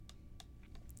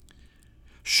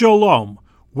Shalom.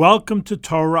 Welcome to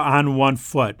Torah on One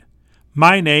Foot.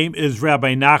 My name is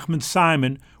Rabbi Nachman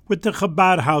Simon with the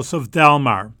Chabad House of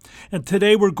Delmar, and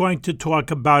today we're going to talk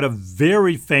about a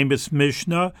very famous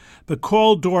Mishnah, the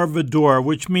Kol Dor Vador,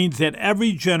 which means that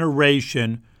every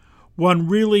generation one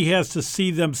really has to see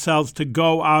themselves to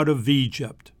go out of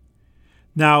Egypt.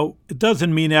 Now, it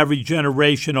doesn't mean every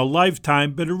generation a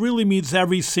lifetime, but it really means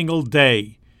every single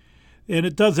day. And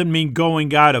it doesn't mean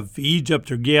going out of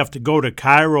Egypt or you have to go to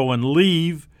Cairo and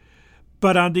leave.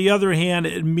 But on the other hand,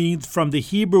 it means from the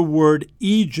Hebrew word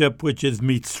Egypt, which is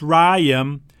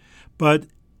Mitzrayim, but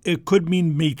it could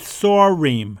mean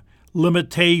Mitzorim,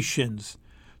 limitations.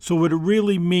 So what it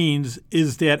really means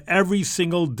is that every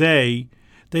single day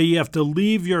that you have to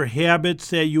leave your habits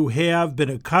that you have been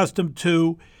accustomed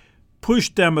to, push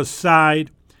them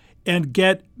aside, and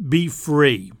be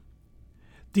free.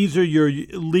 These are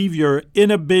leave your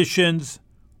inhibitions,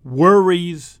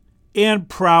 worries, and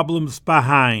problems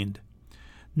behind.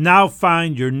 Now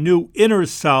find your new inner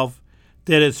self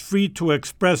that is free to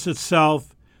express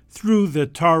itself through the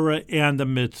Torah and the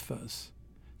mitzvahs.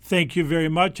 Thank you very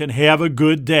much and have a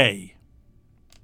good day.